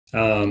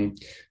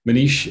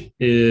Manish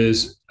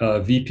is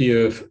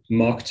VP of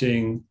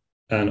Marketing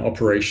and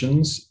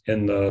Operations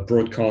in the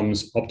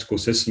Broadcom's Optical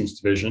Systems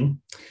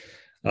Division.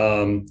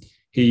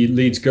 He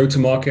leads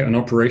go-to-market and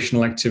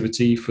operational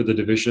activity for the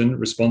division,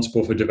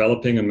 responsible for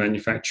developing and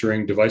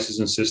manufacturing devices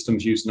and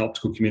systems used in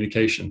optical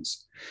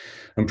communications.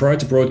 And prior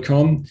to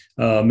Broadcom,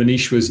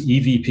 Manish was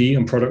EVP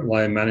and product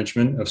line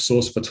management of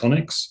Source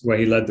Photonics, where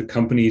he led the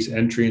company's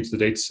entry into the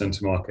data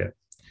center market.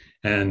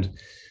 And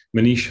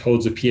Manish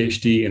holds a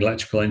Ph.D. in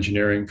electrical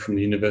engineering from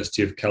the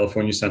University of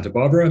California, Santa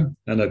Barbara,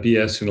 and a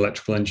BS in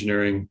electrical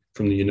engineering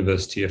from the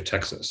University of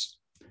Texas.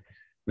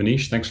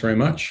 Manish, thanks very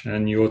much.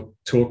 And your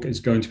talk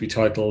is going to be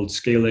titled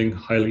Scaling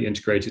Highly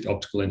Integrated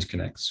Optical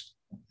Interconnects.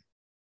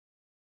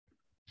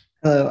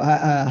 Hello.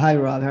 Hi,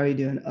 Rob. How are you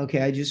doing?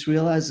 Okay, I just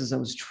realized as I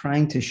was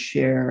trying to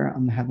share,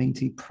 I'm having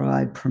to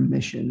provide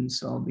permission.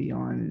 So I'll be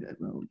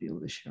able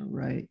to share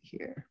right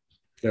here.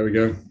 There we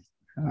go.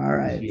 All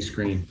right. Your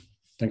screen.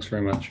 Thanks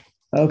very much.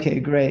 Okay,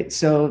 great.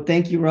 So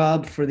thank you,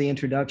 Rob, for the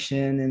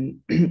introduction,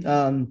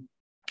 and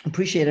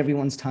appreciate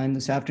everyone's time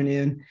this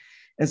afternoon.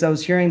 As I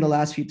was hearing the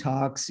last few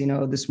talks,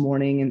 this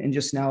morning and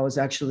just now, I was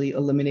actually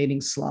eliminating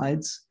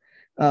slides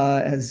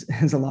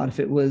as a lot of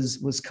it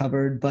was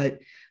covered. But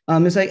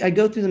as I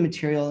go through the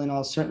material, and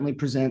I'll certainly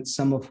present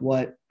some of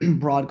what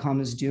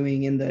Broadcom is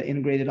doing in the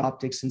integrated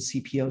optics and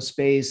CPO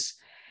space.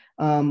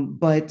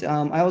 But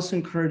I also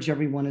encourage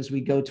everyone as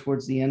we go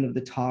towards the end of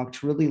the talk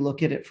to really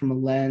look at it from a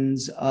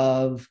lens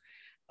of,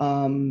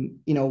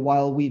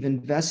 while we've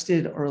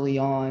invested early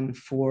on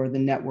for the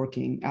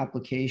networking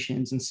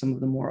applications and some of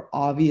the more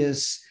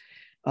obvious,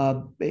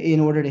 in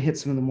order to hit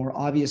some of the more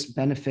obvious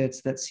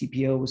benefits that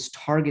CPO was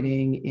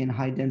targeting in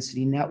high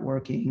density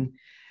networking,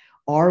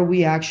 are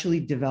we actually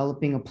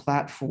developing a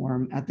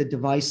platform at the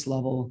device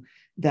level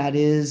that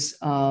is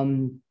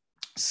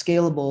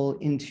scalable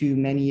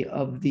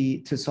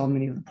to solve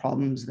many of the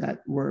problems that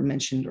were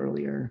mentioned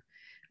earlier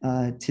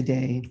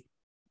today?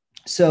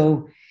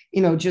 So,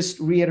 just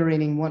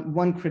reiterating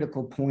one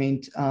critical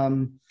point,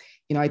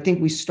 I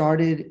think we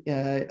started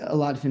a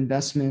lot of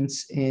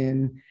investments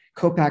in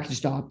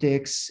co-packaged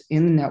optics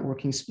in the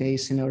networking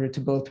space in order to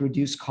both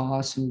reduce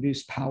costs and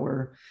reduce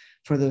power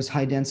for those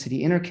high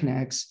density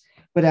interconnects.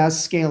 But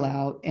as scale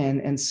out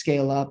and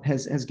scale up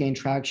has gained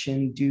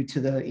traction due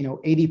to the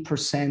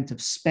 80% of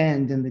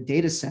spend in the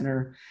data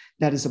center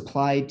that is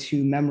applied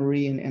to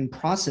memory and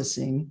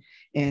processing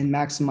and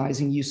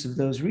maximizing use of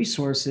those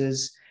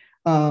resources,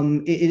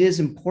 it is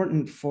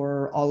important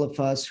for all of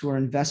us who are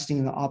investing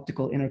in the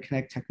optical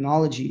interconnect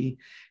technology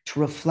to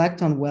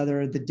reflect on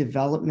whether the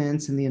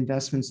developments and the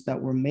investments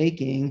that we're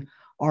making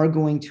are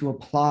going to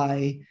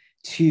apply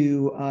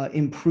to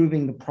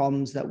improving the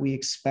problems that we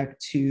expect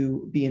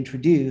to be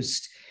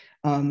introduced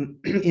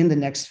in the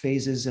next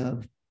phases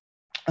of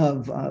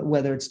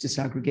whether it's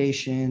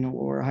disaggregation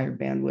or higher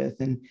bandwidth.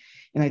 And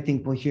I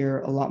think we'll hear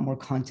a lot more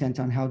content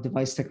on how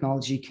device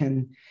technology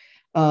can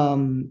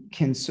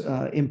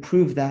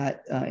improve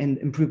that and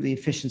improve the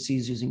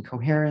efficiencies using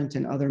coherent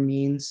and other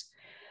means.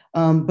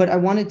 But I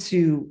wanted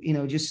to,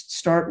 just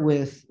start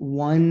with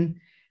one,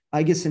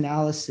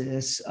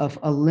 analysis of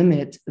a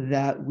limit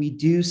that we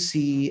do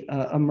see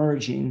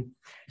emerging.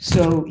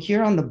 So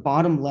here on the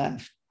bottom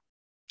left,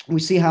 we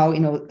see how,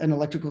 an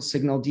electrical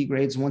signal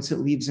degrades once it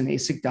leaves an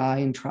ASIC die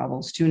and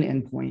travels to an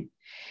endpoint.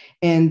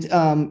 And,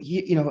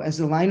 as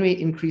the line rate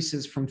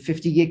increases from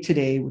 50 gig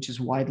today, which is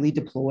widely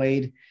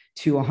deployed,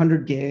 to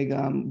 100 gig,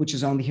 which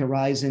is on the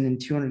horizon,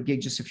 and 200 gig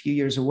just a few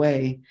years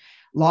away,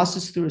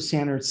 losses through a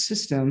standard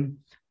system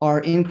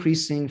are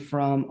increasing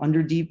from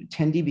under 10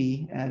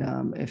 dB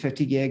at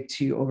 50 gig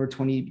to over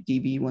 20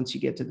 dB once you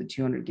get to the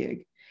 200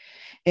 gig.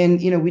 And,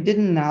 we did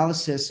an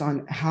analysis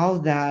on how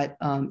that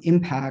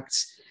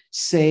impacts,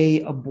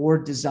 say, a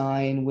board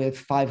design with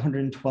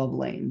 512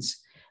 lanes,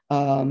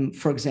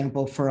 for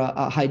example, for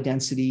a high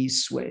density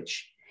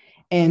switch.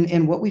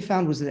 And what we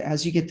found was that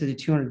as you get to the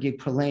 200 gig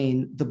per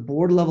lane, the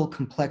board level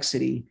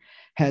complexity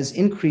has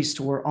increased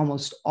to where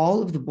almost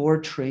all of the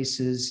board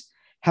traces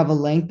have a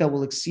length that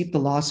will exceed the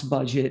loss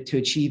budget to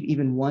achieve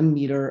even 1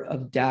 meter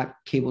of DAC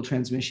cable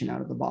transmission out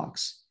of the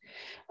box.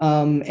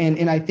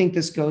 And I think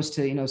this goes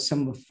to,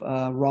 some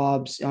of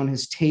Rob's on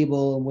his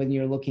table when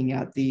you're looking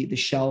at the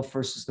shelf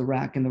versus the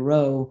rack and the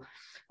row,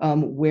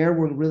 where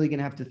we're really going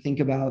to have to think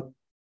about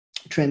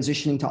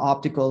transitioning to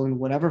optical in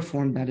whatever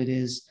form that it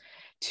is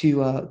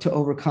to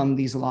overcome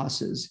these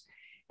losses.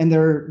 And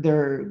there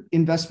are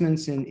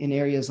investments in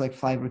areas like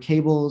fiber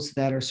cables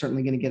that are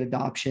certainly going to get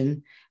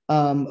adoption.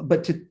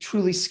 But to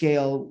truly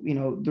scale,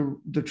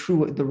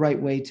 the right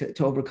way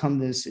to overcome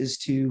this is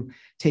to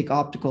take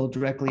optical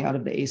directly out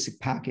of the ASIC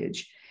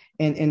package.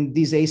 And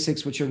these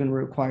ASICs, which are going to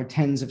require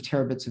tens of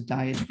terabits of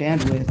die edge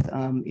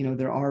bandwidth,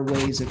 there are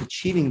ways of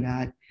achieving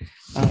that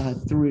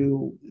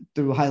through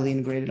highly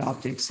integrated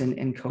optics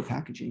and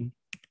co-packaging.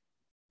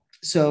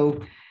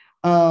 So,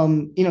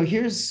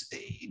 here's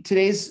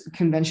today's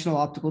conventional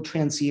optical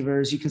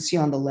transceivers. You can see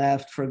on the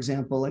left, for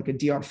example, like a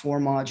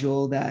DR4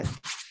 module that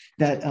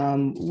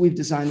we've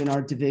designed in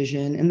our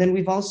division. And then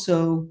we've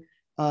also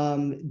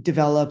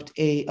developed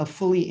a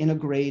fully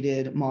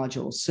integrated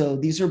module. So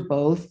these are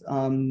both,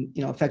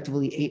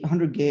 effectively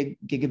 800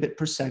 gigabit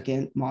per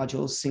second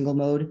modules, single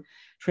mode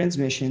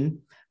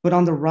transmission. But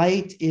on the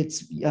right,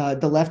 it's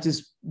the left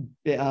is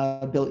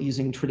built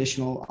using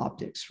traditional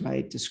optics,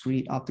 right?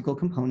 Discrete optical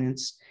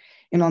components.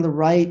 And on the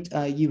right,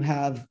 you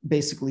have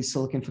basically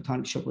silicon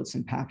photonic chiplets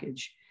in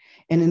package.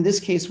 And in this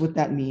case, what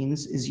that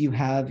means is you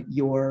have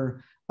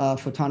your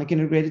photonic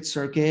integrated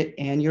circuit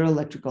and your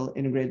electrical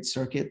integrated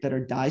circuit that are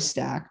die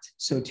stacked.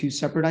 So two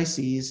separate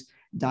ICs,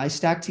 die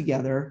stacked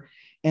together,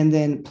 and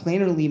then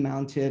planarly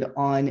mounted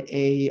on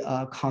a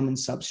common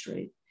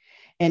substrate.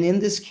 And in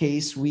this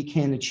case, we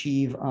can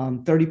achieve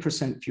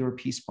 30% fewer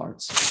piece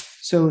parts.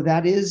 So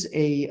that is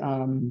a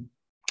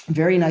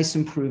very nice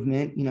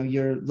improvement.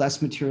 Your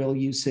less material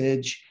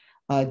usage,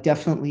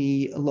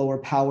 definitely lower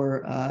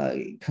power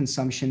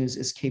consumption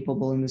is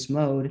capable in this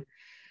mode.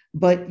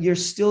 But you're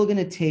still going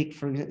to take,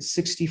 for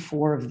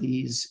 64 of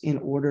these in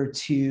order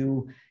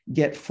to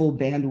get full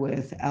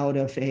bandwidth out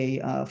of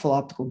a full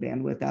optical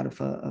bandwidth out of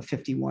a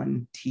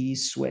 51T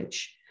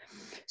switch.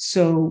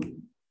 So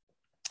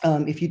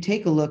if you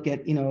take a look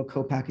at a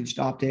co-packaged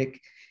optic,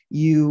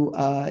 you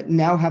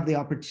now have the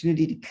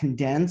opportunity to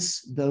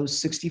condense those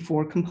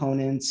 64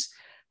 components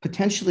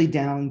potentially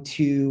down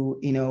to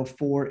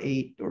 4,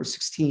 8, or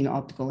 16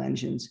 optical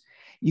engines.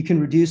 You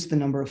can reduce the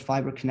number of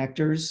fiber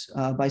connectors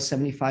by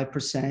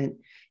 75%.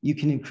 You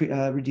can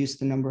reduce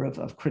the number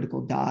of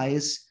critical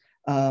dies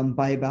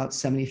by about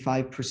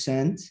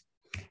 75%.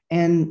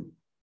 And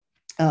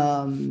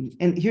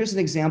here's an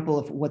example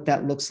of what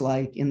that looks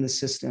like in the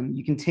system.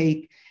 You can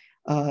take,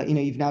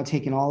 you've now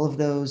taken all of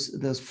those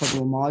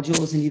pluggable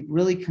modules and you've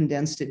really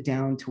condensed it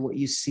down to what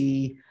you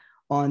see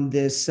on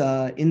this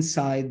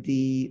inside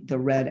the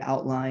red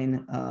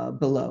outline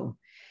below.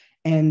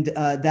 And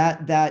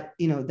that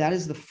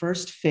is the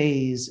first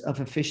phase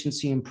of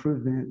efficiency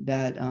improvement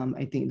that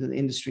I think the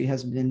industry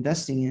has been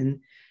investing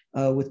in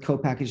with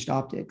co-packaged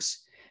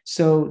optics.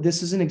 So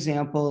this is an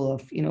example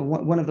of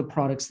one of the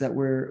products that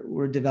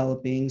we're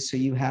developing. So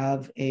you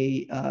have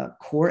a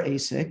core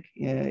ASIC.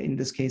 In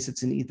this case,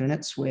 it's an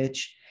Ethernet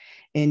switch,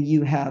 and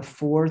you have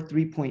 4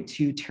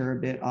 3.2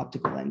 terabit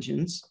optical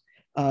engines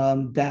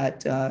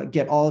that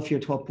get all of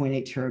your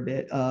 12.8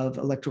 terabit of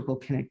electrical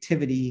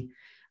connectivity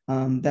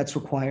that's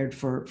required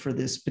for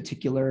this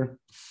particular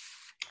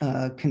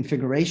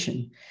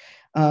configuration.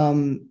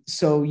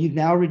 So you've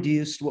now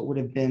reduced what would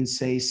have been,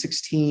 say,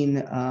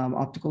 16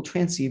 optical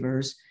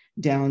transceivers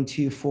down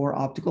to 4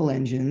 optical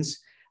engines.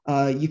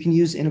 You can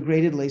use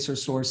integrated laser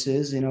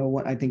sources.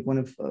 What I think one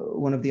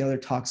of the other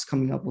talks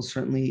coming up will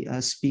certainly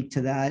speak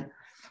to that.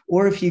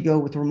 Or if you go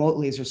with remote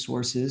laser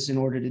sources in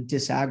order to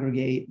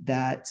disaggregate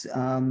that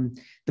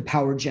the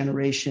power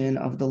generation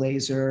of the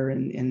laser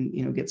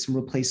and get some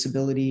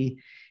replaceability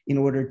in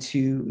order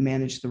to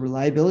manage the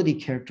reliability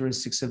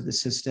characteristics of the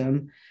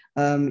system,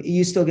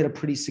 you still get a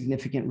pretty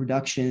significant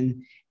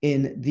reduction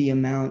in the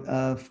amount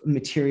of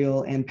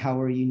material and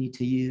power you need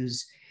to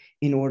use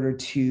in order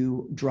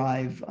to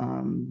drive,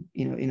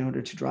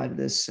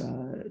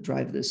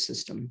 this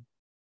system.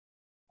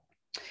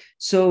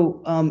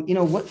 So,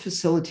 what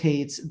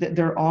facilitates that?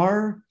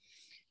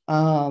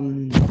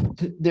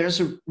 There's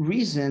a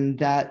reason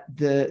that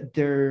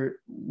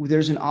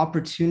there's an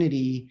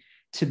opportunity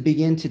to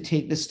begin to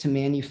take this to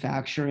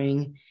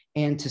manufacturing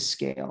and to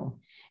scale.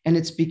 And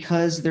it's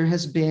because there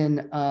has been,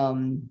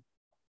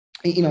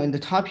 in the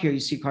top here, you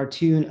see a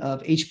cartoon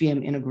of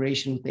HBM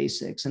integration with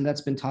ASICs, and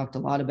that's been talked a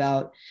lot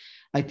about,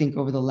 I think,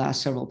 over the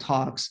last several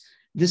talks.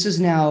 This is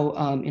now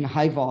in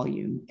high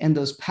volume, and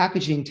those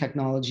packaging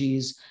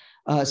technologies,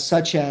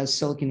 such as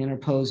silicon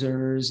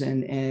interposers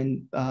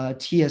and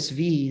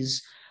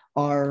TSVs,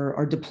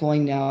 are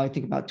deploying now, I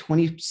think, about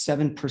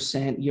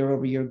 27%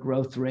 year-over-year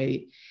growth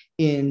rate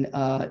in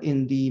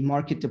the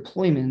market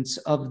deployments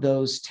of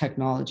those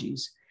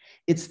technologies.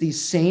 It's these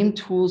same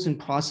tools and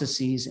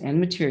processes and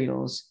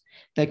materials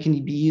that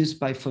can be used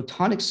by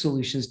photonic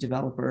solutions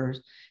developers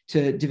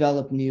to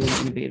develop new and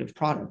innovative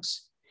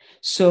products.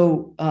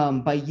 So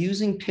by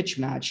using pitch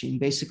matching,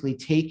 basically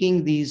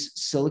taking these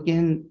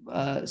silicon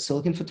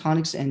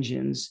photonics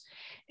engines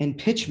and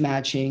pitch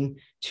matching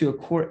to a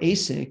core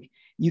ASIC,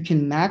 you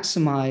can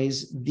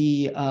maximize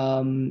the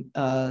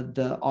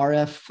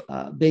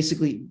RF.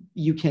 Basically,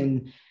 you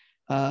can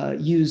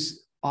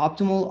use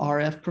optimal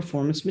RF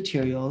performance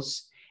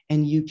materials,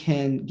 and you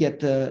can get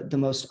the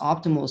most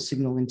optimal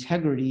signal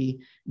integrity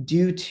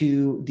due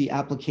to the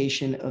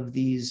application of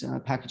these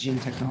packaging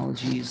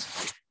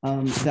technologies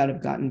that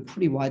have gotten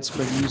pretty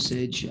widespread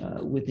usage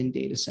within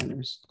data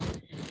centers.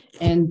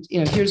 And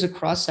here's a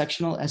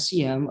cross-sectional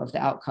SEM of the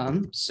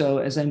outcome. So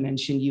as I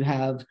mentioned, you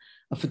have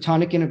a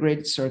photonic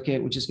integrated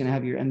circuit, which is going to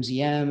have your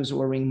MZMs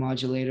or ring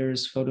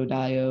modulators,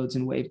 photodiodes,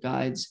 and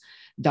waveguides,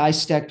 die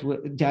stacked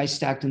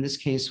in this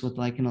case with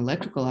like an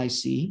electrical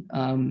IC,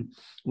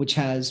 which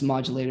has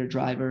modulator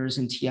drivers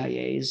and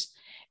TIAs.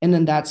 And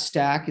then that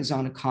stack is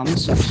on a common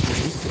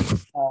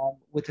substrate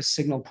with a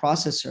signal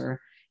processor.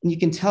 And you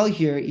can tell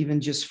here,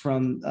 even just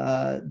from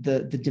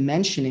the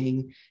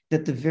dimensioning,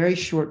 that the very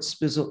short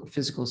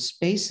physical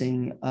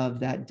spacing of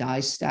that die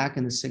stack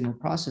in the signal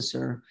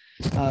processor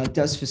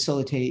does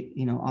facilitate,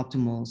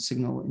 optimal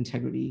signal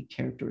integrity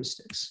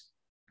characteristics.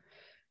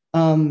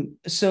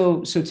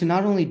 So to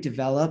not only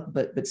develop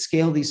but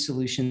scale these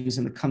solutions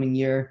in the coming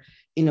year,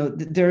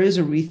 there is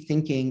a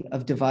rethinking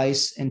of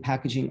device and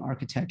packaging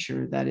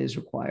architecture that is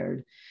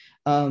required.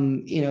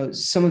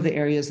 Some of the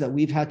areas that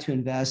we've had to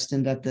invest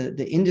and that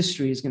the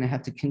industry is going to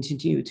have to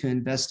continue to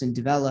invest and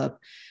develop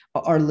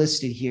are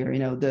listed here.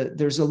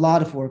 There's a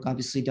lot of work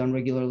obviously done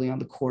regularly on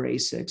the core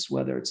ASICs,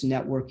 whether it's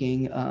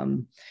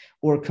networking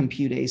or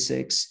compute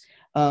ASICs.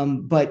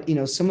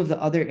 But some of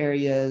the other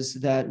areas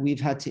that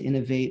we've had to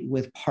innovate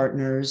with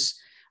partners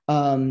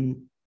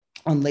on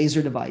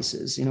laser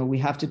devices, we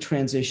have to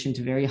transition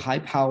to very high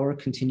power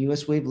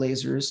continuous wave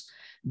lasers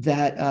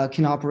that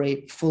can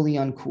operate fully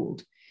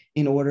uncooled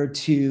in order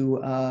to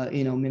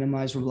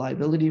minimize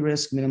reliability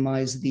risk,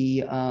 minimize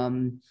the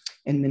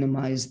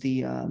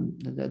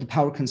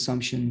power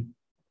consumption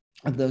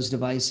of those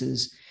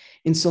devices.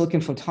 In silicon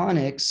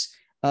photonics,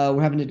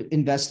 we're having to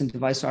invest in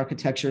device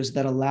architectures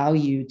that allow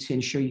you to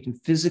ensure you can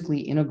physically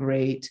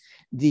integrate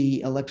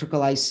the electrical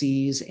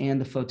ICs and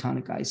the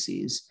photonic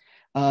ICs.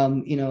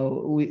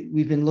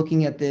 We've been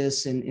looking at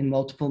this in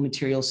multiple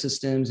material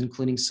systems,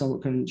 including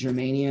silicon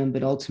germanium,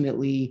 but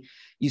ultimately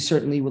you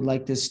certainly would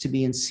like this to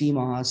be in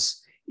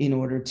CMOS in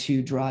order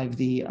to drive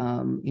the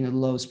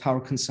lowest power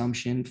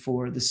consumption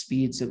for the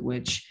speeds at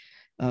which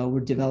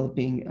we're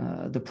developing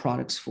the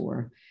products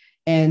for.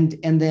 And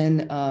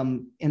then,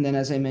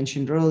 as I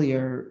mentioned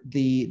earlier,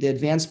 the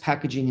advanced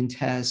packaging and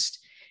test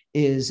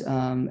is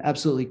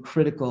absolutely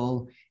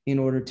critical in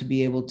order to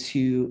be able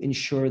to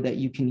ensure that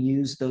you can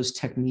use those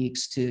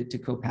techniques to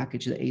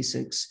co-package the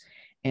ASICs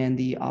and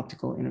the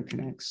optical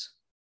interconnects.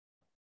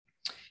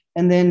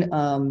 And then,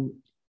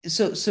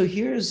 so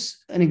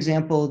here's an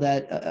example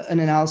that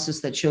an analysis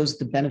that shows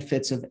the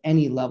benefits of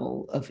any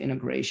level of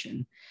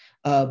integration,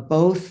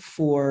 both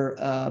for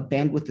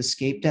bandwidth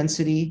escape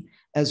density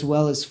as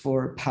well as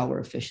for power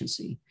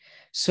efficiency.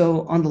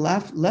 So on the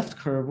left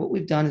curve, what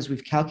we've done is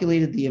we've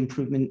calculated the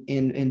improvement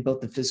in both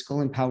the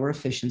physical and power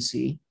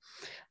efficiency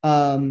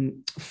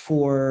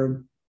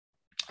for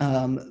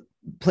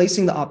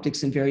placing the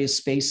optics in various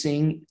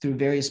spacing through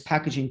various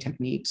packaging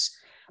techniques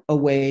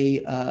away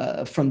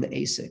from the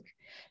ASIC.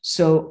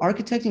 So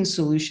architecting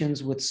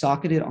solutions with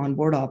socketed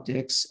onboard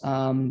optics,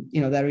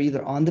 that are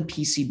either on the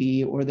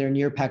PCB or they're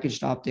near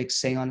packaged optics,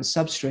 say on a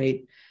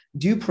substrate,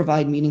 do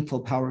provide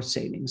meaningful power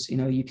savings.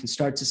 You can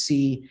start to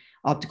see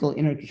optical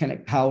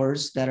interconnect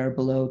powers that are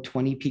below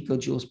 20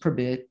 picojoules per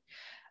bit.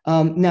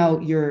 Now,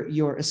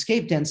 your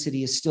escape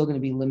density is still going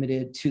to be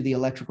limited to the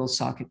electrical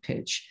socket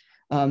pitch.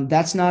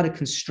 That's not a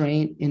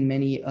constraint in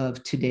many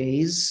of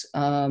today's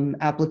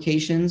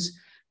applications,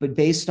 but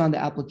based on the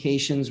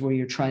applications where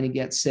you're trying to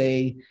get,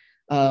 say,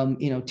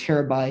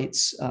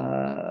 terabytes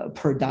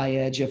per die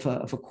edge of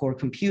a core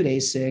compute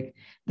ASIC,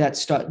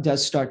 that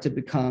does start to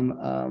become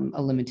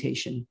a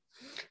limitation.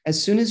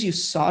 As soon as you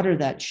solder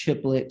that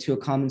chiplet to a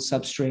common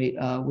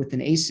substrate with an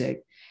ASIC,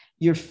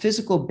 your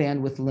physical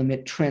bandwidth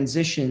limit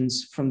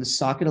transitions from the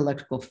socket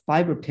electrical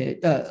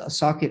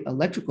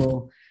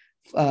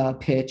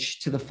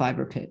pitch to the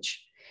fiber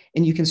pitch.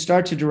 And you can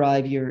start to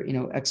derive your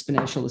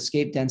exponential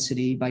escape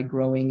density by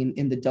growing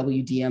in the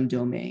WDM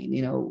domain.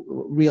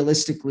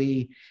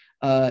 Realistically,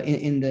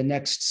 in the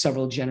next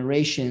several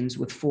generations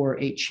with 4 or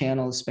 8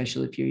 channels,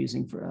 especially if you're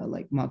using for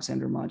like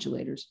Mach-Zehnder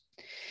modulators.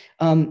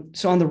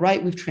 So on the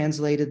right, we've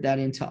translated that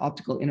into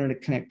optical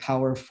interconnect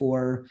power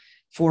for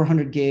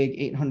 400 gig,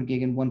 800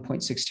 gig, and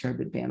 1.6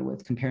 terabit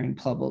bandwidth, comparing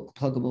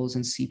pluggables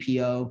and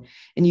CPO.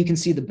 And you can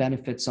see the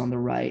benefits on the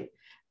right.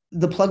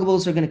 The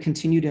pluggables are going to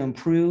continue to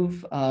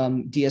improve.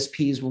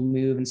 DSPs will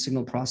move and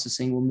signal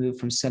processing will move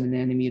from 7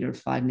 nanometer,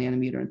 5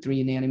 nanometer, and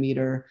 3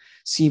 nanometer.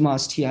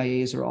 CMOS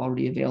TIAs are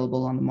already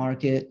available on the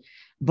market.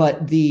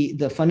 But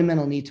the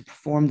fundamental need to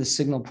perform the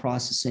signal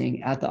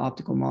processing at the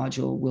optical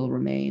module will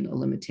remain a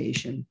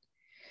limitation.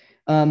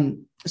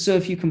 So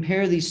if you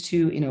compare these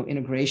two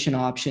integration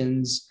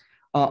options,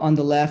 on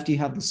the left, you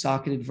have the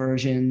socketed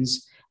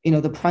versions.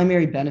 The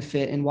primary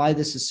benefit and why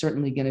this is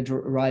certainly going to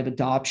derive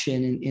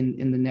adoption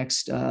in the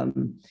next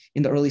in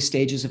the early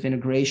stages of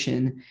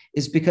integration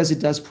is because it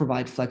does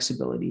provide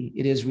flexibility.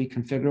 It is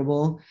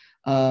reconfigurable,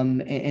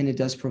 and it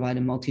does provide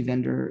a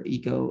multi-vendor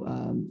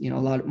a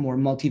lot more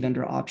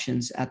multi-vendor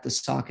options at the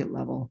socket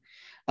level.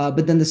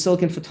 But then the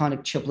silicon photonic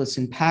chiplets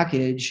in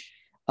package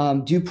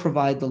do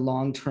provide the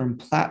long-term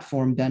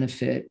platform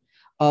benefit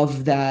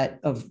of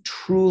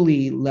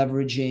truly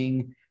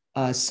leveraging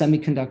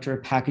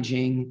semiconductor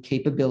packaging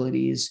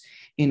capabilities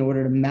in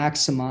order to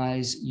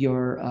maximize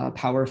your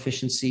power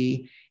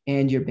efficiency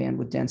and your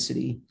bandwidth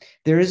density.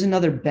 There is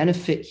another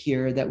benefit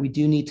here that we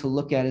do need to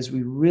look at as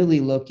we really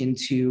look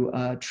into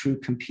true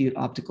compute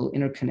optical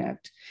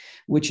interconnect,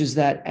 which is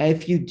that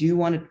if you do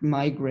want to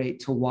migrate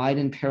to wide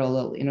and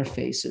parallel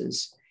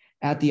interfaces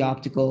at the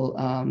optical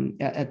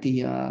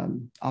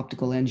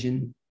optical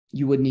engine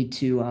you would need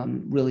to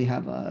really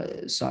have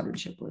soldered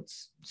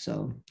chiplets.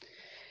 So,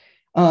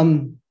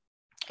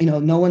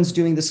 no one's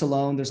doing this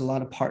alone. There's a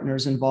lot of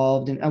partners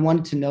involved. And I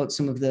wanted to note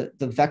some of the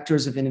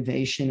vectors of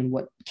innovation and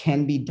what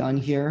can be done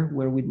here,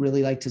 where we'd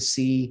really like to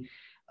see,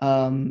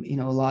 a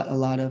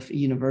lot of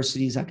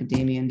universities,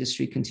 academia,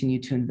 industry continue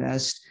to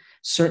invest.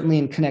 Certainly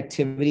in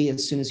connectivity,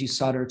 as soon as you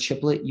solder a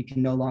chiplet, you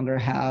can no longer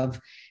have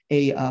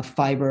a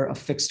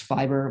fixed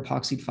fiber,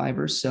 epoxy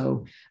fiber.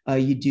 So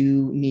you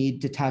do need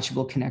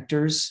detachable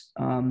connectors.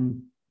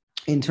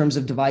 In terms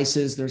of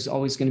devices, there's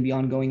always going to be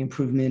ongoing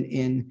improvement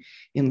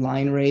in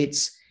line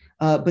rates.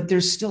 But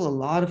there's still a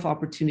lot of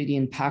opportunity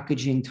in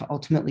packaging to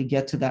ultimately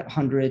get to that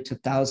 100 to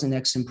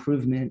 1000x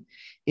improvement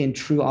in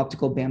true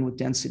optical bandwidth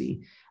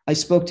density. I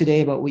spoke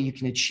today about what you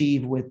can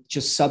achieve with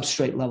just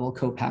substrate level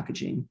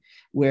co-packaging,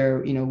 where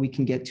we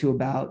can get to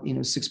about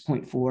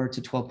 6.4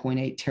 to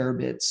 12.8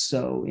 terabits.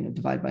 So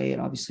divide by 8,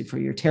 obviously, for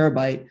your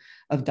terabyte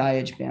of die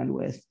edge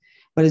bandwidth.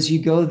 But as you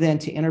go then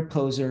to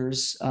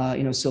interposers,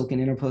 silicon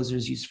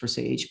interposers used for,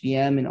 say,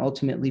 HBM, and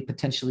ultimately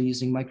potentially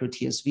using micro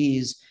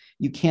TSVs,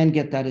 you can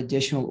get that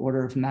additional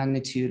order of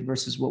magnitude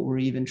versus what we're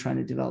even trying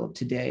to develop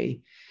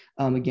today.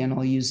 Again,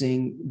 all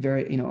using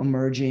very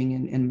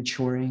emerging and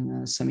maturing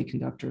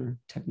semiconductor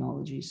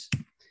technologies.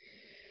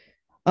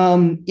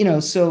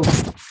 So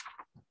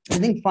I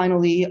think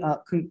finally,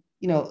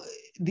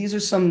 these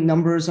are some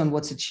numbers on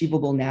what's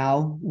achievable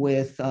now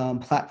with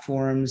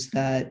platforms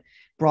that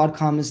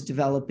Broadcom is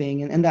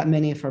developing, and that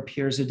many of our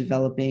peers are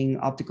developing.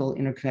 Optical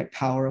interconnect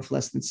power of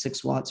less than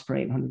 6 watts per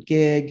 800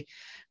 gig,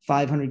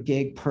 500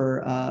 gig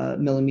per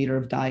millimeter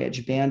of die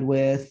edge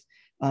bandwidth,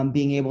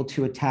 being able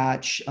to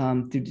attach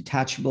through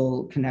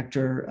detachable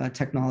connector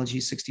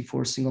technology,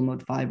 64 single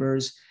mode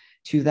fibers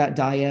to that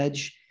die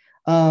edge.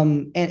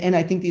 And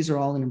I think these are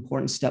all an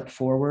important step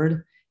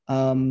forward.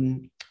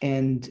 And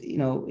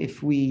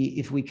if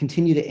we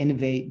continue to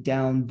innovate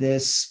down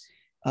this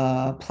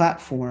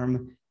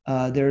platform,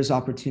 there's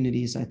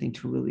opportunities, I think,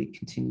 to really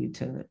continue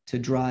to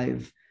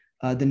drive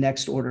the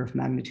next order of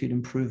magnitude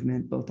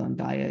improvement, both on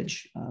die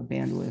edge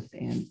bandwidth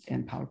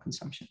and power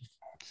consumption.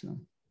 So,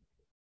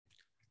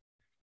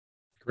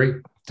 great,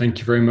 thank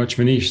you very much,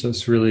 Manish.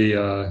 That's really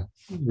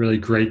really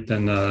great.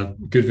 And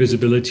good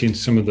visibility into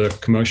some of the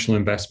commercial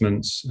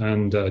investments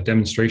and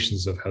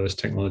demonstrations of how this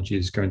technology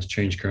is going to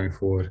change going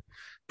forward.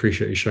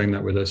 Appreciate you sharing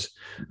that with us.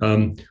 I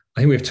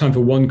think we have time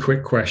for one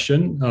quick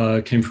question.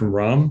 It came from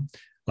Ram.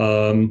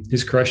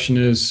 His question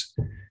is,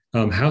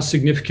 how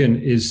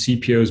significant is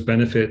CPO's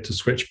benefit to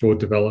switchboard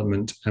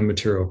development and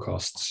material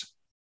costs?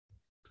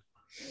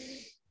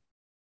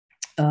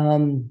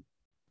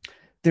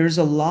 There's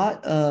a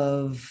lot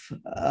of,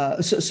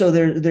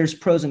 there's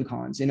pros and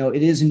cons.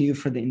 It is new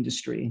for the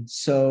industry.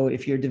 So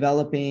if you're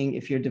developing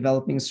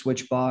a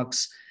switch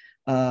box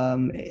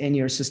and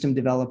you're a system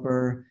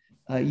developer,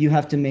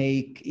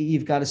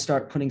 you've got to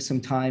start putting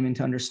some time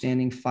into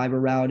understanding fiber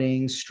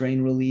routing,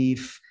 strain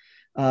relief,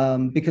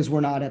 because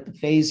we're not at the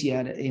phase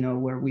yet,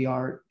 where we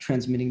are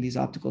transmitting these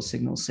optical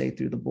signals, say,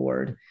 through the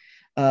board.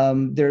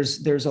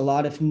 There's a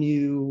lot of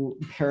new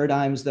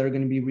paradigms that are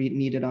going to be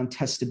needed on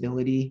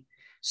testability.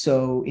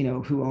 So,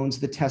 who owns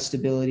the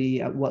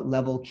testability? At what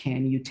level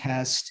can you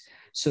test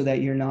so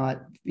that you're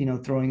not,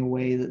 throwing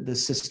away the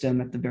system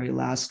at the very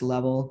last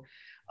level?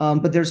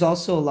 But there's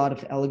also a lot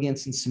of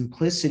elegance and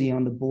simplicity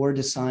on the board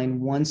design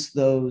once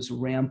those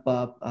ramp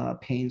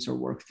up pains are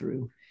worked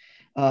through.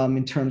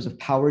 In terms of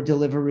power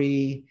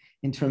delivery,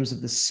 in terms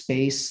of the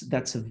space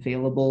that's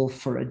available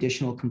for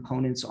additional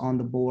components on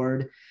the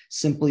board,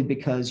 simply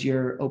because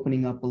you're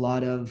opening up a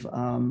lot of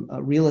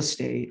real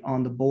estate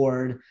on the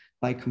board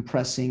by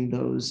compressing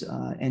those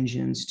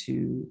engines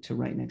to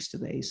right next to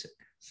the ASIC.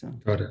 So.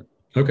 Got it.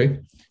 Okay,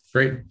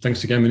 great.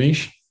 Thanks again,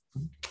 Manish.